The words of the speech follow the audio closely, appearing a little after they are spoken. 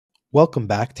Welcome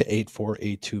back to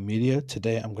 8482 Media.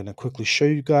 Today I'm going to quickly show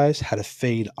you guys how to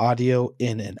fade audio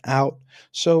in and out.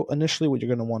 So initially what you're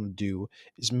going to want to do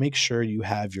is make sure you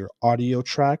have your audio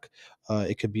track.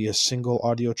 It could be a single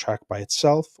audio track by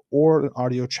itself or an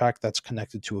audio track that's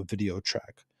connected to a video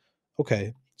track.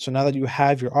 Okay, so now that you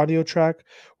have your audio track,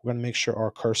 we're going to make sure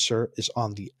our cursor is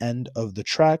on the end of the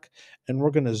track and we're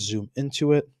going to zoom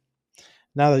into it.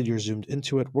 Now that you're zoomed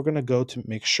into it, we're going to go to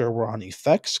make sure we're on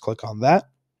effects, click on that.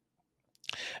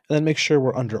 And then make sure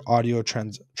we're under audio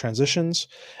transitions,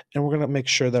 and we're going to make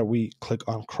sure that we click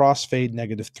on crossfade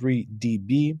 -3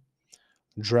 dB,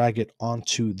 drag it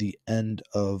onto the end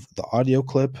of the audio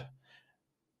clip.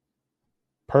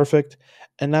 Perfect.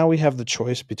 And now we have the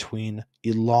choice between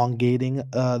elongating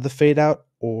the fade out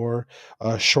or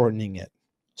shortening it.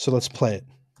 So let's play it.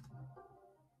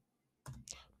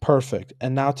 Perfect.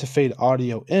 And now to fade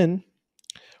audio in,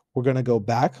 we're going to go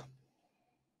back,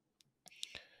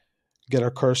 get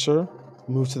our cursor,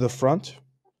 move to the front,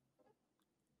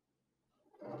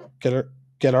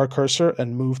 get our cursor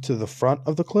and move to the front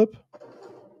of the clip.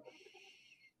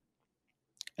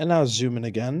 And now zoom in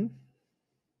again.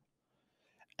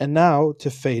 And now to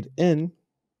fade in,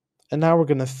 and now we're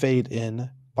going to fade in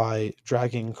by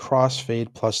dragging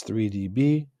crossfade +3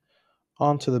 dB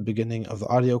onto the beginning of the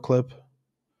audio clip.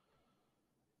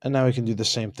 And now we can do the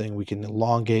same thing. We can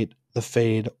elongate the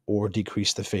fade or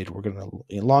decrease the fade. We're going to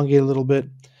elongate a little bit.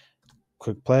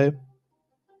 Quick play.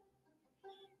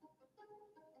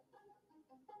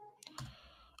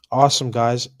 Awesome,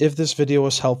 guys. If this video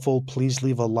was helpful, please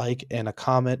leave a like and a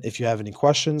comment if you have any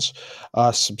questions.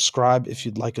 Subscribe if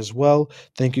you'd like as well.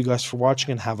 Thank you guys for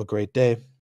watching and have a great day.